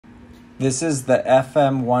This is the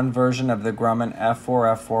FM-1 version of the Grumman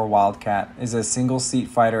F4F-4 Wildcat. It is a single-seat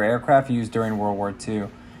fighter aircraft used during World War II.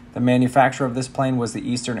 The manufacturer of this plane was the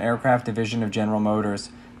Eastern Aircraft Division of General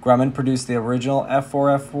Motors. Grumman produced the original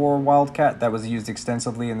F4F-4 Wildcat that was used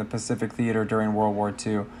extensively in the Pacific Theater during World War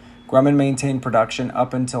II. Grumman maintained production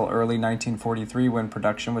up until early 1943 when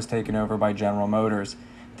production was taken over by General Motors.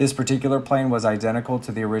 This particular plane was identical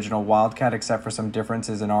to the original Wildcat except for some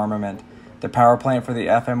differences in armament. The power plant for the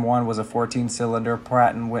FM-1 was a 14-cylinder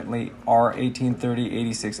Pratt & Whitney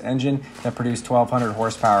R1830-86 engine that produced 1,200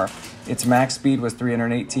 horsepower. Its max speed was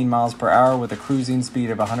 318 miles per hour with a cruising speed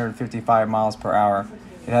of 155 miles per hour.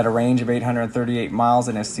 It had a range of 838 miles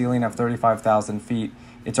and a ceiling of 35,000 feet.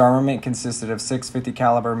 Its armament consisted of 6 50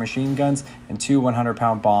 caliber machine guns and 2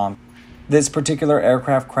 100-pound bombs. This particular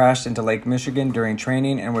aircraft crashed into Lake Michigan during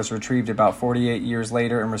training and was retrieved about 48 years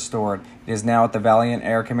later and restored. It is now at the Valiant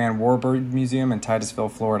Air Command Warbird Museum in Titusville,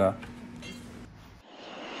 Florida.